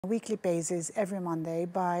Weekly basis every Monday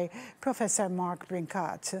by Professor Mark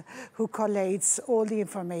Brincat, who collates all the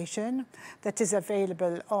information that is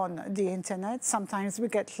available on the internet. Sometimes we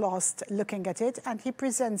get lost looking at it, and he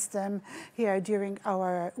presents them here during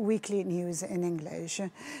our weekly news in English.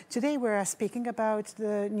 Today we're speaking about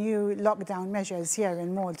the new lockdown measures here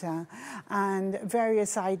in Malta and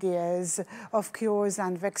various ideas of cures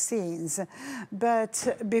and vaccines.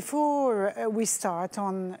 But before we start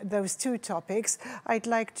on those two topics, I'd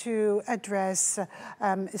like to address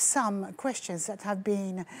some questions that have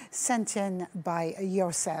been sent in by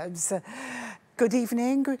yourselves. Good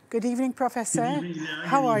evening, Professor. Good evening, yeah.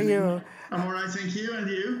 How are you? I'm all right, thank you, and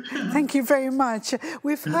you? Thank you very much.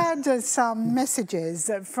 We've had some messages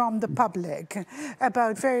from the public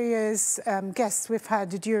about various guests we've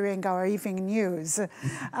had during our evening news.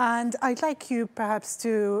 And I'd like you perhaps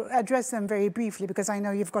to address them very briefly, because I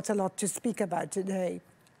know you've got a lot to speak about today.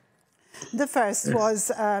 The first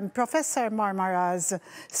was Professor Marmara's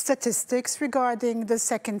statistics regarding the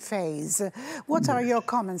second phase. What are your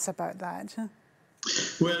comments about that?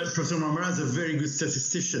 Well, Professor Marmara is a very good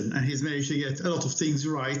statistician, and he's managed to get a lot of things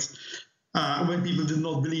right when people did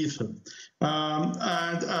not believe him.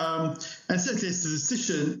 And certainly a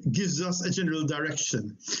statistician gives us a general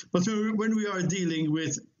direction. But when we are dealing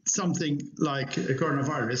with something like a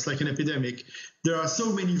coronavirus, like an epidemic, there are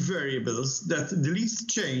so many variables that the least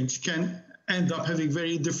change can end up having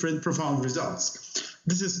very different, profound results.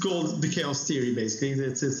 This is called the chaos theory, basically.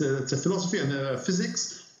 It's a philosophy and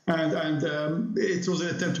physics, and it was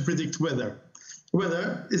an attempt to predict weather.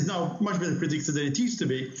 Weather is now much better predicted than it used to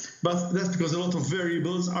be, but that's because a lot of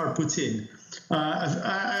variables are put in.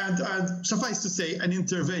 And suffice to say, an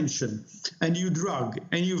intervention, a new drug,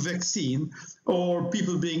 a new vaccine, or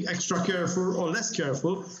people being extra careful or less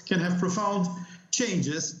careful can have profound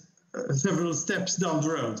changes several steps down the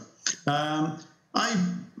road.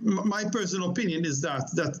 My personal opinion is that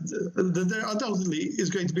there undoubtedly is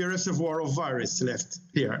going to be a reservoir of virus left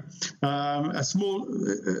here. A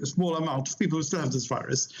small amount of people who still have this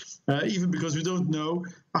virus, even because we don't know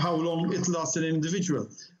how long it lasts in an individual.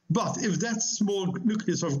 But if that small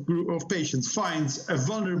nucleus of patients finds a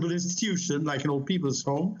vulnerable institution, like an old people's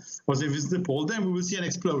home, or say visit Nepal, then we will see an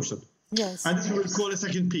explosion. Yes. And this we will call a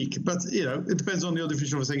second peak. But, you know, it depends on your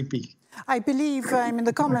definition of a second peak. I believe, in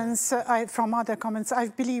the comments, from other comments, I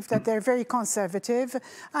believe that they're very conservative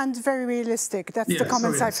and very realistic. That's the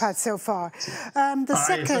comments I've had so far. The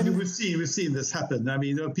second... Yes, I mean, we've seen this happen. I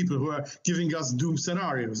mean, there are people who are giving us doom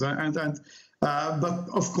scenarios, but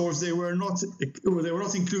of course they were not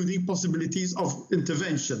including possibilities of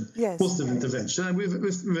intervention, positive intervention, and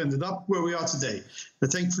we've ended up where we are today.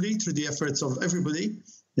 But thankfully, through the efforts of everybody,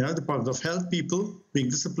 you know, Department of Health, people being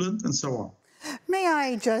disciplined, and so on. May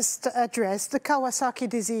I just address the Kawasaki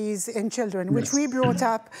disease in children, which we brought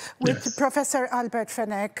up with Professor Albert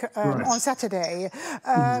Fenech on Saturday.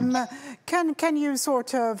 Can you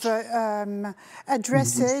sort of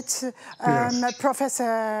address it?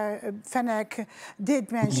 Professor Fenech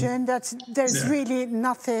did mention that there's really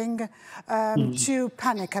nothing to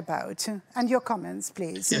panic about. And your comments,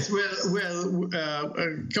 please. Yes, well,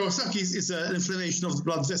 Kawasaki is an inflammation of the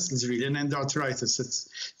blood vessels, really, and endarteritis.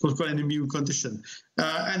 It's what's called an immune condition.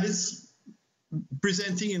 And it's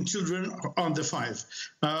presenting in children under 5.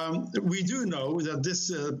 We do know that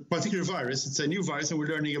this particular virus, it's a new virus and we're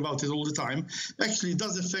learning about it all the time, actually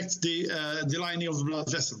does affect the lining of the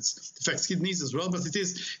blood vessels. It affects kidneys as well, but it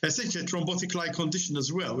is essentially a thrombotic-like condition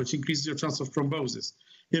as well, which increases your chance of thrombosis.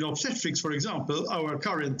 In obstetrics, for example, our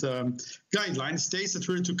current guideline states that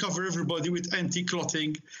we're to cover everybody with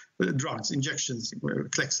anti-clotting drugs, injections,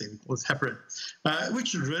 Clexane or heparin. With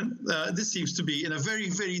children, this seems to be in a very,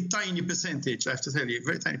 very tiny percentage, I have to tell you, a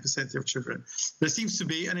very tiny percentage of children. There seems to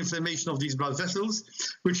be an inflammation of these blood vessels,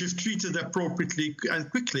 which if treated appropriately and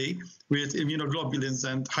quickly with immunoglobulins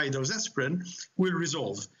and high-dose aspirin, will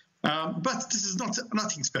resolve. But this is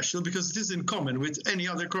nothing special, because it is in common with any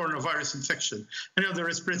other coronavirus infection. Any other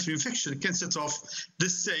respiratory infection can set off the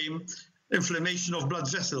same inflammation of blood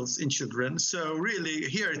vessels in children. So really,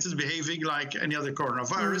 here it is behaving like any other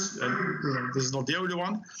coronavirus, and this is not the only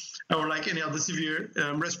one, or like any other severe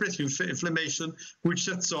respiratory inflammation, which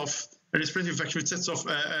sets off a respiratory infection, which sets off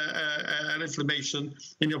an inflammation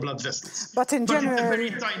in your blood vessels. But in general, it's a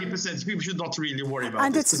very tiny percentage. People should not really worry about it.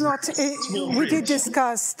 And it's not, we did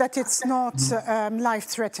discuss that it's not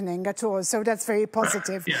life-threatening at all, so that's very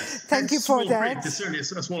positive. Yes. Thank you for that. There's certainly a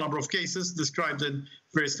small number of cases described in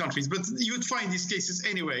various countries, but you would find these cases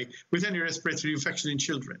anyway with any respiratory infection in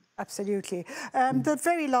children. Absolutely. The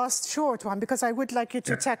very last short one, because I would like you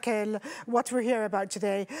to tackle what we're here about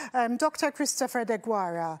today. Dr Christopher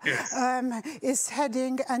Deguara, is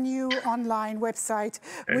heading a new online website,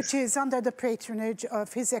 which is under the patronage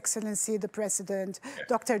of His Excellency, the President,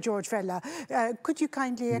 Dr. George Vella. Could you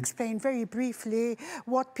kindly explain very briefly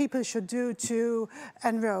what people should do to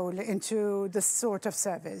enroll into this sort of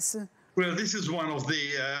service? Well, this is one of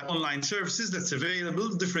the online services that's available.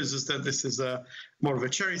 The difference is that this is more of a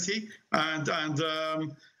charity, and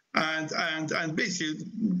basically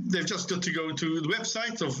they've just got to go to the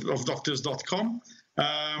website of doctors.com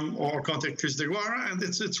or contact Chris Deguara, and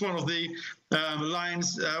it's one of the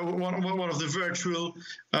lines, one of the virtual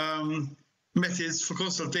methods for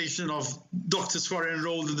consultation of doctors who are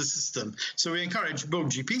enrolled in the system. So we encourage both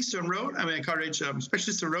GPs to enroll, and we encourage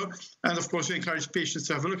specialists to enroll, and of course we encourage patients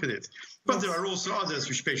to have a look at it. But there are also others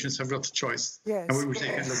which patients have got a choice, and we will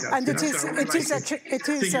take a look at. And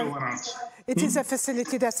it is a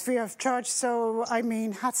facility that's free of charge, so I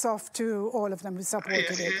mean, hats off to all of them who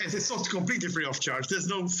supported it. It's not completely free of charge. There's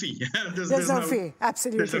no fee. There's no fee.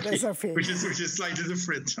 Absolutely, there's no fee. Which is slightly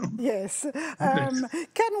different. Yes.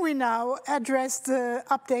 Can we now address the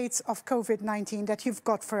updates of COVID-19 that you've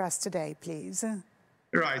got for us today, please?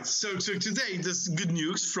 Right. So today there's good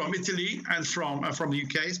news from Italy and from the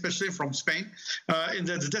UK, especially from Spain, in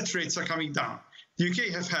that the death rates are coming down. The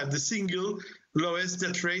UK have had the single lowest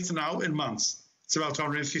death rate now in months. It's about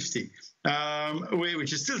 150,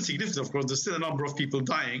 which is still significant, of course. There's still a number of people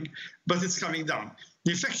dying, but it's coming down.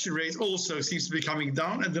 The infection rate also seems to be coming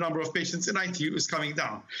down, and the number of patients in ITU is coming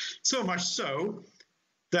down. So much so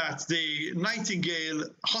that the Nightingale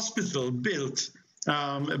Hospital built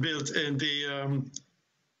in the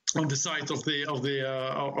on the site of the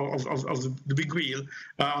big wheel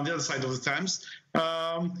on the other side of the Thames,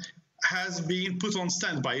 has been put on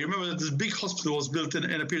standby. You remember that this big hospital was built in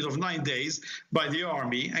a period of 9 days by the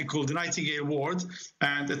army and called the Nightingale Ward,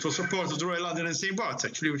 and it was support of the Royal London and St. Bart's,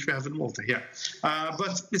 actually, which we have in Malta here.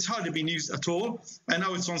 But it's hardly been used at all, and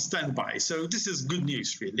now it's on standby. So this is good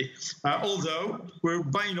news, really, although we're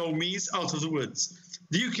by no means out of the woods.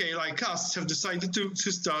 The UK, like us, have decided to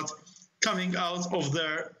start coming out of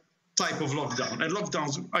their type of lockdown. And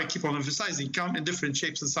lockdowns, I keep on emphasizing, come in different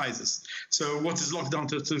shapes and sizes. So what is lockdown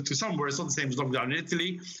to somewhere is not the same as lockdown in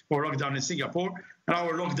Italy or lockdown in Singapore. And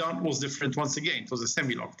our lockdown was different once again. It was a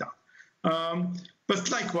semi-lockdown. But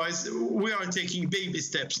likewise, we are taking baby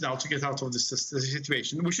steps now to get out of this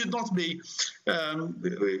situation. We should not be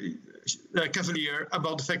cavalier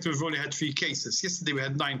about the fact that we've only had 3 cases. Yesterday we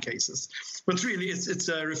had 9 cases. But really, it's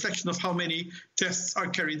a reflection of how many tests are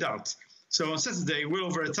carried out. So on Saturday, well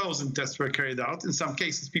over 1,000 tests were carried out. In some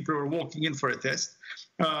cases, people were walking in for a test.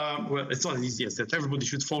 Well, it's not as easy as that. Everybody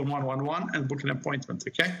should phone 111 and book an appointment,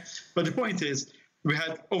 okay? But the point is, we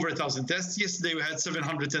had over 1,000 tests. Yesterday, we had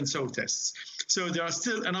 700 and so tests. So there are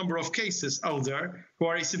still a number of cases out there who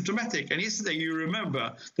are asymptomatic. And yesterday, you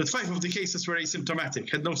remember that 5 of the cases were asymptomatic,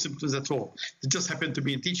 had no symptoms at all. They just happened to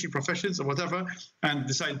be in teaching professions or whatever, and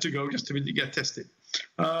decided to go just to get tested.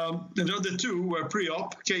 The other 2 were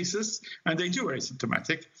pre-op cases, and they too were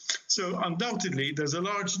asymptomatic. So undoubtedly, there's a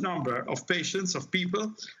large number of patients, of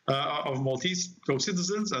people, of Maltese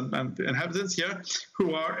co-citizens and inhabitants here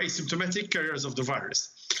who are asymptomatic carriers of the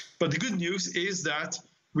virus. But the good news is that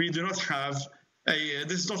we do not have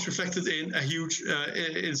this is not reflected in a huge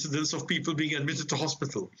incidence of people being admitted to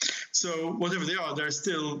hospital. So whatever they are, they're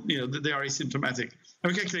still, they are asymptomatic.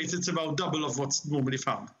 And we calculate it's about double of what's normally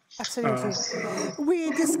found. Absolutely. We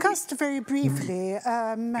discussed very briefly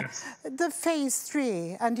the phase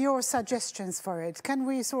 3 and your suggestions for it. Can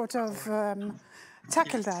we sort of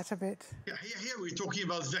tackle that a bit? Yeah, here we're talking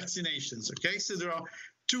about vaccinations, okay? So there are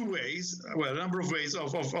 2 ways, well, a number of ways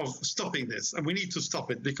of stopping this. And we need to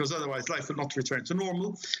stop it because otherwise life will not return to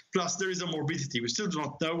normal. Plus, there is a morbidity. We still do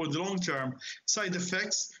not know what the long-term side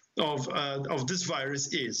effects of this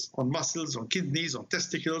virus is on muscles, on kidneys, on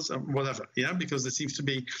testicles, and whatever, because there seems to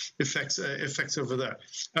be effects over there.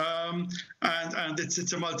 And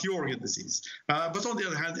it's a multi-organ disease. But on the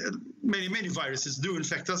other hand, many viruses do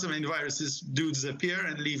infect us, and many viruses do disappear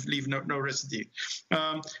and leave no residue.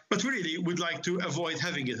 But we really would like to avoid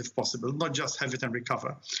having it if possible, not just have it and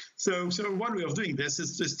recover. So one way of doing this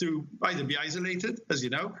is to either be isolated, as you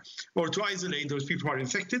know, or to isolate those people who are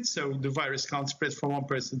infected, so the virus can't spread from one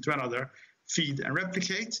person to another, feed and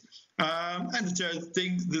replicate. And the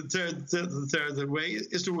third way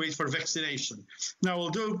is to wait for vaccination. Now,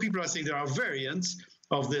 although people are saying there are variants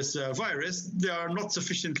of this virus, they are not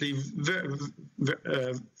sufficiently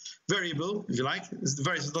variable, if you like. The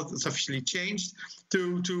virus is not sufficiently changed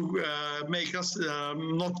to make us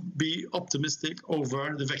not be optimistic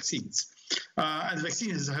over the vaccines. And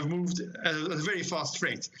vaccines have moved at a very fast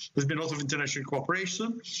rate. There's been a lot of international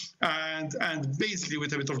cooperation, and basically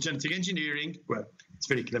with a bit of genetic engineering, well, it's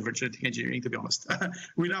very clever genetic engineering, to be honest.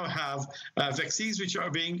 We now have vaccines which are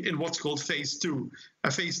being in what's called phase 2. A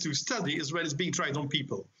phase 2 study as well as being tried on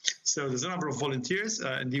people. So there's a number of volunteers.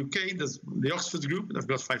 In the UK, there's the Oxford group, they've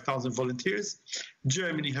got 5,000 volunteers.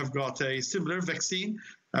 Germany have got a similar vaccine,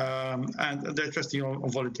 and they're testing on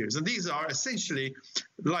volunteers. And these are essentially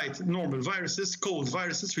light, normal viruses, cold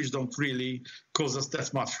viruses, which don't really cause us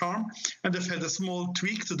that much harm. And they've had a small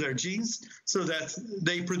tweak to their genes so that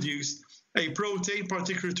they produce a protein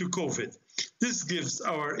particular to COVID. This gives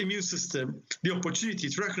our immune system the opportunity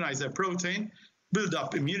to recognize that protein, build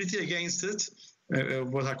up immunity against it,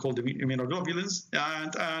 what are called immunoglobulins,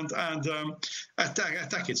 and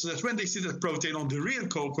attack it. So that when they see that protein on the real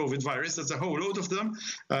COVID virus, there's a whole load of them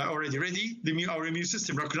already ready, our immune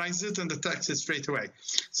system recognizes it and attacks it straight away.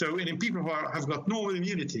 So in people who have got normal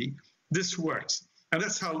immunity, this works. And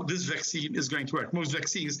that's how this vaccine is going to work. Most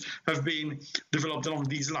vaccines have been developed along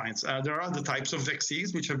these lines. There are other types of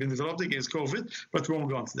vaccines which have been developed against COVID, but we won't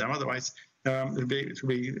go on to them. Otherwise, it'll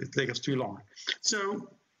take us too long. So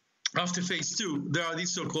after phase 2, there are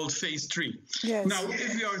these so-called phase 3. Yes. Now,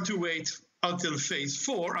 if we are to wait until phase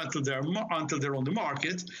 4, until they're on the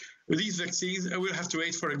market, with these vaccines, we'll have to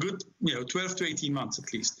wait for a good 12 to 18 months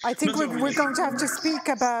at least. I think we're going to have to speak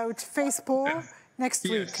about phase 4. Next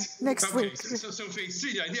week. Next week. So phase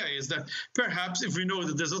 3, the idea is that perhaps if we know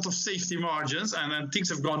that there's a lot of safety margins and things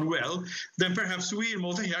have gone well, then perhaps we in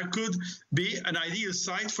Malta here could be an ideal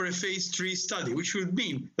site for a phase 3 study, which would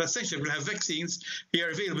mean that essentially we'll have vaccines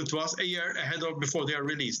here available to us a year ahead of before they are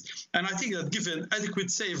released. And I think that given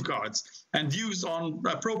adequate safeguards and used on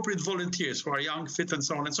appropriate volunteers who are young, fit, and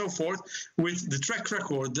so on and so forth, with the track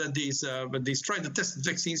record that these tried and tested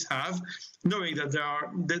vaccines have, knowing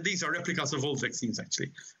that these are replicas of old vaccines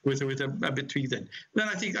actually, with a bit tweaked in, then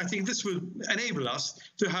I think this will enable us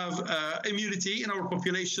to have immunity in our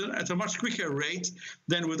population at a much quicker rate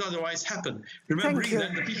than would otherwise happen. Remembering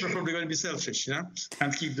that the people are probably going to be selfish,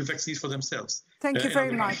 and keep the vaccines for themselves. Thank you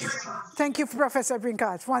very much. Thank you, Professor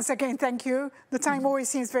Brincat. Once again, thank you. The time always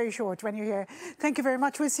seems very short when you're here. Thank you very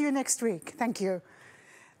much. We'll see you next week. Thank you.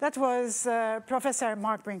 That was Professor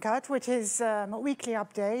Mark Brincat with his weekly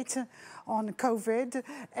update on COVID.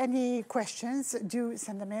 Any questions, do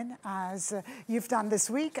send them in as you've done this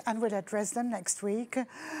week, and we'll address them next week.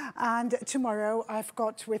 And tomorrow I've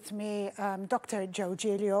got with me Dr. Joe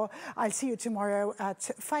Giglio. I'll see you tomorrow at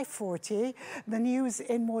 5:40. The news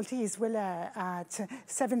in Maltese will air at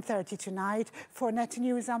 7:30 tonight. For Net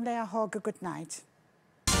News, I'm Leah Hogg. Good night.